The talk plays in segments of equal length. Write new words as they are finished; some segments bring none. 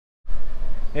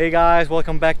Hey guys,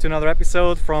 welcome back to another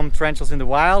episode from Tarantulas in the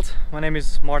Wild. My name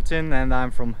is Martin and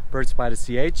I'm from Birds by the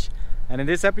CH. And in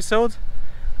this episode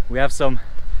we have some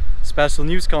special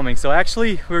news coming. So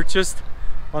actually we're just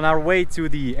on our way to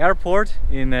the airport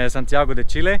in Santiago de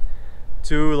Chile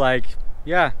to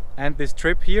end this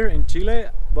trip here in Chile.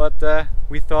 But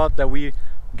we thought that we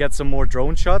get some more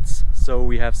drone shots, so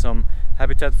we have some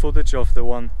habitat footage of the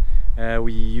one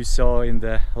you saw in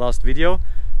the last video.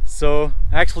 So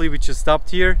actually we just stopped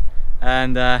here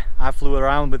and I flew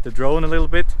around with the drone a little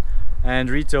bit, and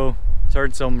Rito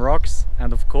turned some rocks,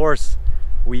 and of course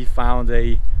we found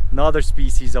another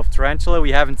species of tarantula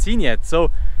we haven't seen yet.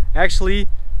 So actually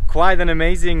quite an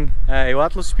amazing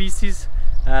Euathlus species,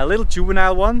 a little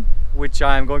juvenile one, which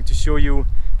I'm going to show you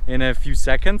in a few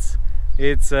seconds.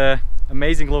 It's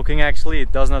amazing looking actually.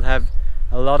 It does not have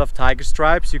a lot of tiger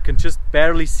stripes, you can just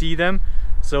barely see them.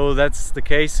 So that's the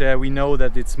case, we know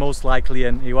that it's most likely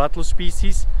an Euathlus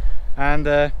species, and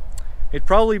it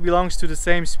probably belongs to the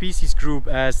same species group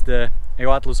as the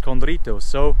Euathlus condorito.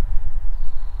 So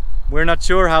we're not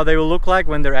sure how they will look like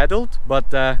when they're adult,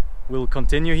 but we'll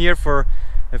continue here for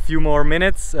a few more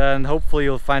minutes and hopefully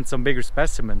you'll find some bigger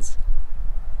specimens.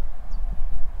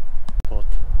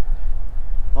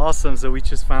 Awesome, so we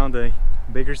just found a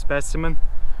bigger specimen.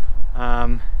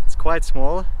 It's quite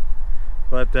small,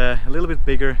 but a little bit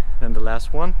bigger than the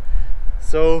last one.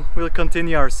 So we'll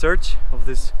continue our search of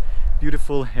this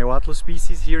beautiful Euathlus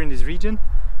species here in this region,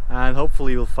 and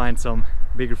hopefully we'll find some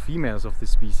bigger females of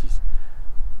this species.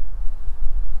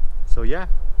 So yeah.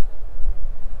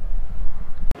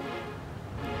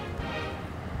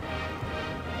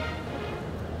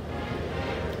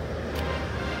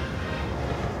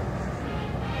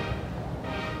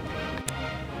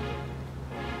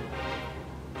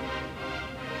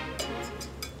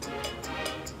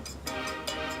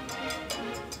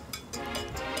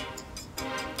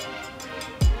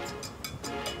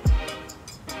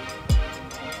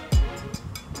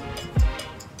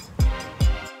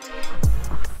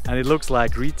 And it looks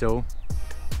like Rito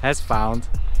has found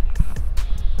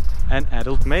an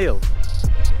adult male.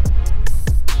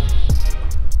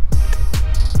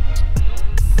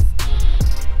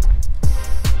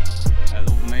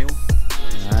 Adult male.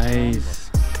 Nice.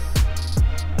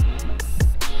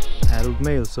 Adult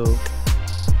male, so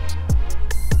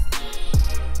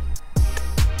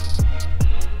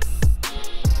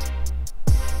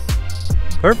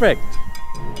perfect.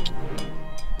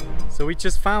 So we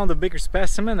just found a bigger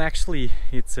specimen. Actually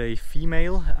it's a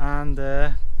female, and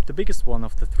the biggest one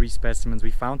of the three specimens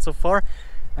we found so far.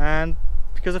 And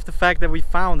because of the fact that we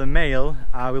found a male,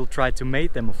 I will try to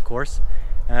mate them, of course.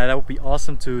 That would be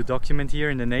awesome to document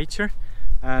here in the nature,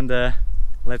 and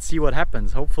let's see what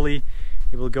happens. Hopefully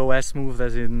it will go as smooth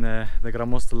as in the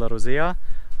Grammostola rosea,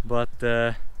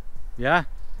 but yeah,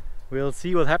 we'll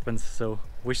see what happens, so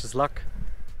wish us luck.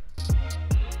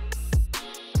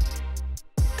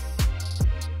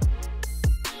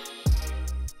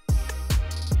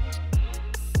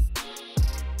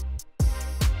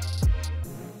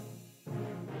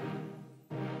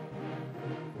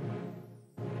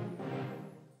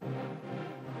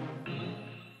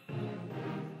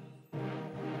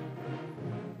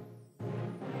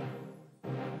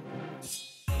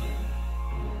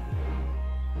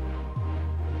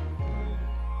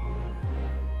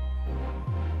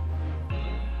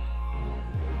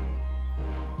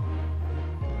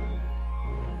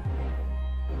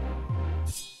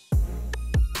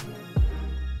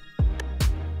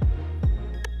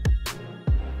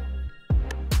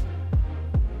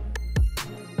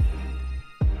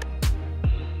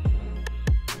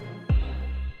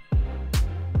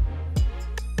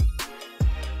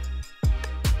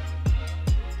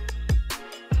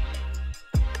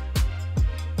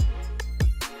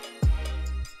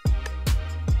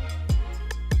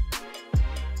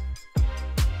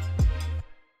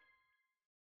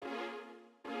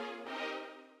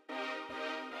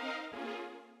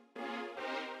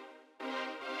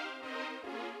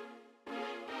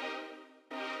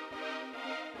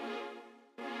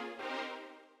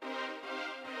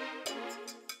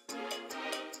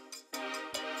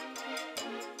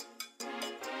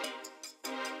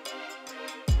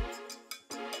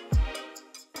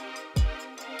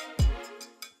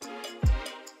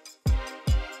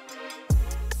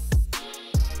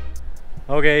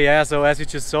 Okay, yeah, so as you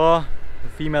just saw, the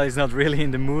female is not really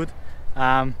in the mood.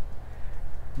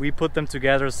 We put them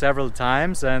together several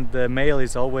times and the male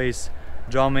is always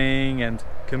drumming and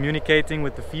communicating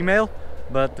with the female,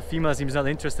 but the female seems not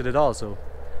interested at all. So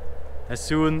as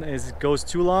soon as it goes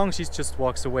too long, she just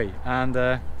walks away. And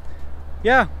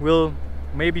yeah, we'll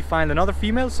maybe find another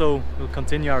female, so we'll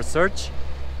continue our search.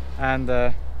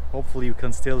 and hopefully you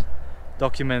can still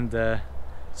document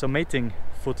some mating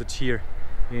footage here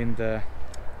in the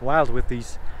wild with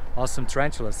these awesome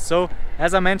tarantulas. So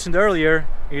as I mentioned earlier,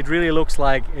 it really looks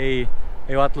like a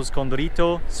Euathlus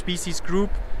condorito species group.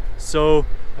 So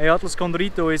Euathlus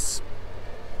condorito is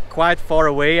quite far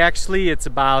away actually. It's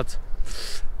about,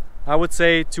 I would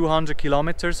say, 200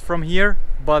 kilometers from here,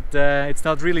 but it's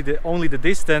not really only the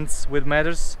distance with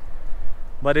matters,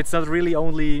 but it's not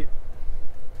only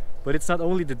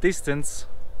the distance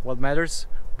what matters,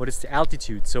 but it's the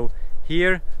altitude. So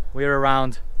here we're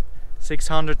around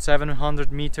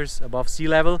 600-700 meters above sea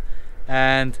level,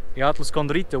 and Euathlus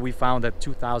condorito we found at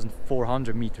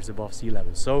 2,400 meters above sea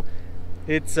level. So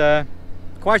it's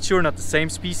quite sure not the same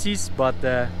species, but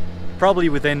probably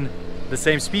within the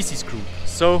same species group.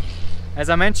 So as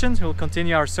I mentioned, we'll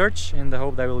continue our search in the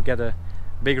hope that we'll get a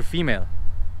bigger female.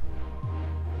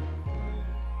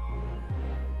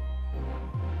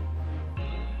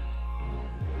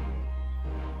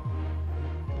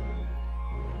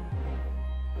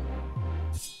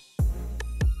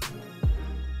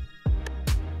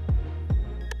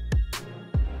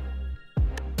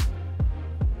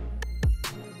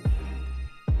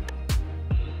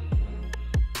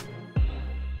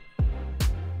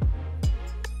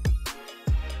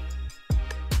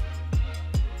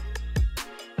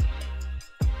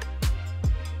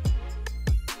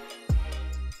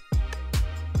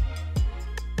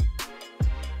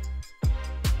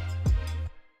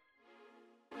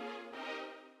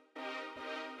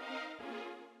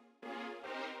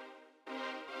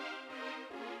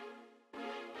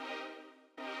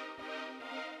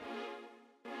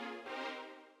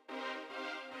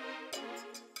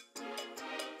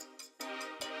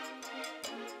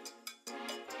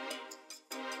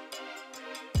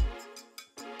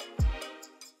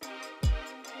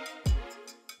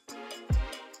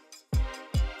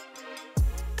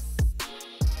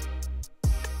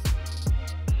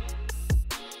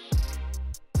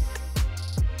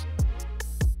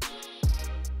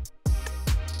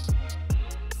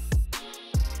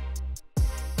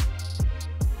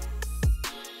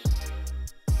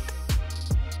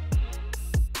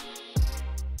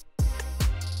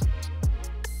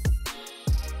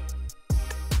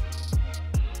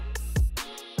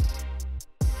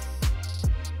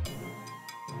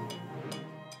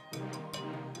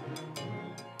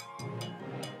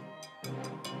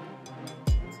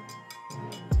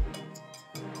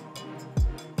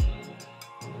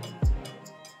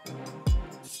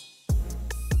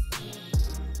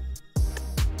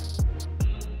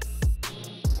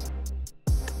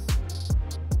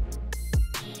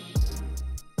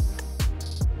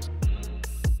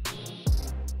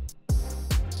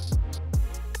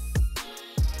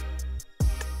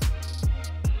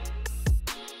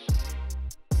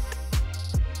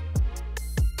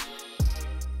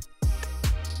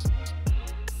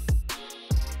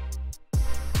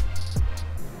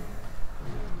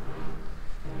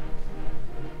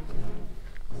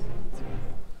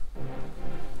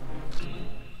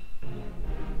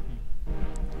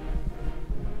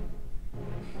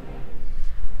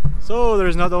 So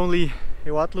there's not only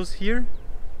Euathlus here,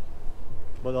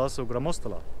 but also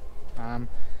Grammostola.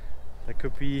 That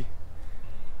could be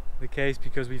the case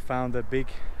because we found a big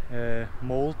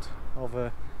mold of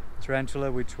a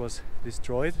tarantula which was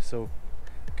destroyed. So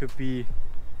it could be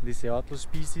this Euathlus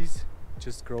species,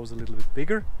 just grows a little bit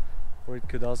bigger, or it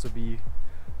could also be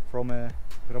from a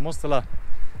Grammostola.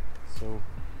 So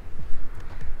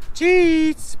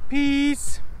cheese,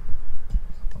 peace.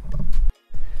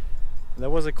 That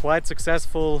was a quite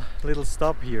successful little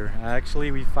stop here.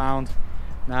 Actually, we found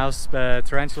now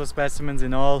tarantula specimens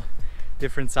in all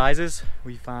different sizes.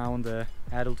 We found an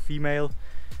adult female,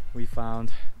 we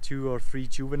found 2 or 3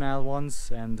 juvenile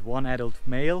ones and 1 adult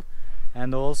male,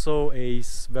 and also a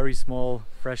very small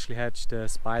freshly hatched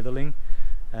spiderling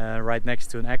right next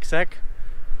to an egg sac.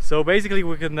 So basically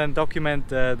we can then document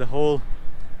the whole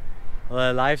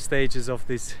life stages of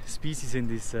this species in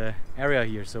this area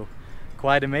here. So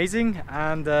quite amazing,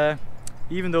 and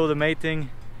even though the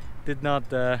mating did not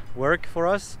work for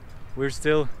us, we're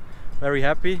still very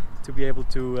happy to be able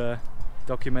to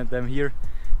document them here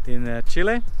in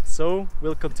Chile. So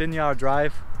we'll continue our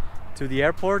drive to the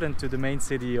airport and to the main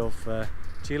city of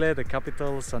Chile, the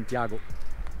capital, Santiago.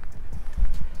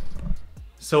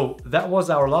 So that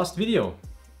was our last video.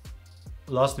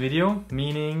 Last video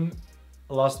meaning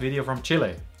last video from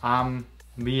Chile.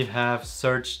 We have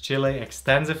searched Chile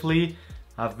extensively.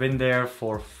 I've been there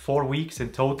for 4 weeks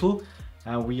in total,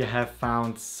 and we have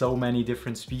found so many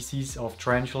different species of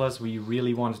tarantulas we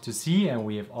really wanted to see, and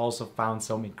we have also found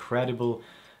some incredible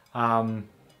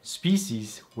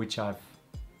species which I've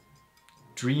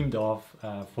dreamed of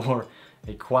for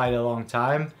quite a long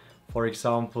time. For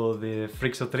example, the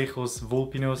Phrixotrichus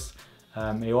vulpinus,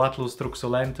 Euathlus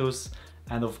truxulentus,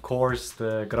 and of course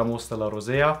the Gramostela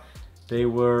rosea. They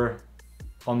were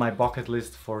on my bucket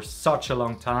list for such a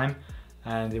long time,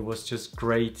 and it was just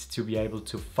great to be able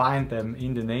to find them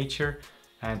in the nature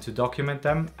and to document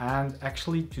them, and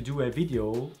actually to do a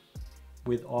video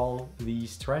with all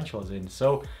these tarantulas in.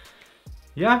 So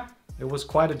yeah, it was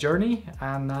quite a journey,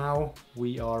 and now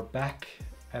we are back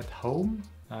at home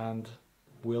and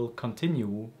we'll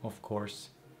continue, of course,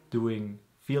 doing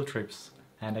field trips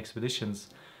and expeditions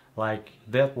like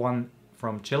that one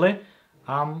from Chile.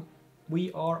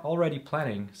 We are already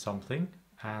planning something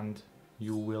and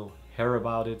you will hear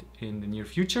about it in the near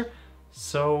future.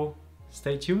 So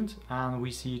stay tuned, and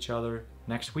we see each other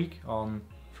next week on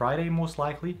Friday most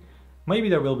likely. Maybe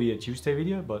there will be a Tuesday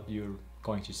video, but you're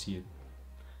going to see it.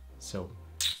 So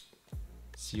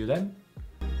see you then.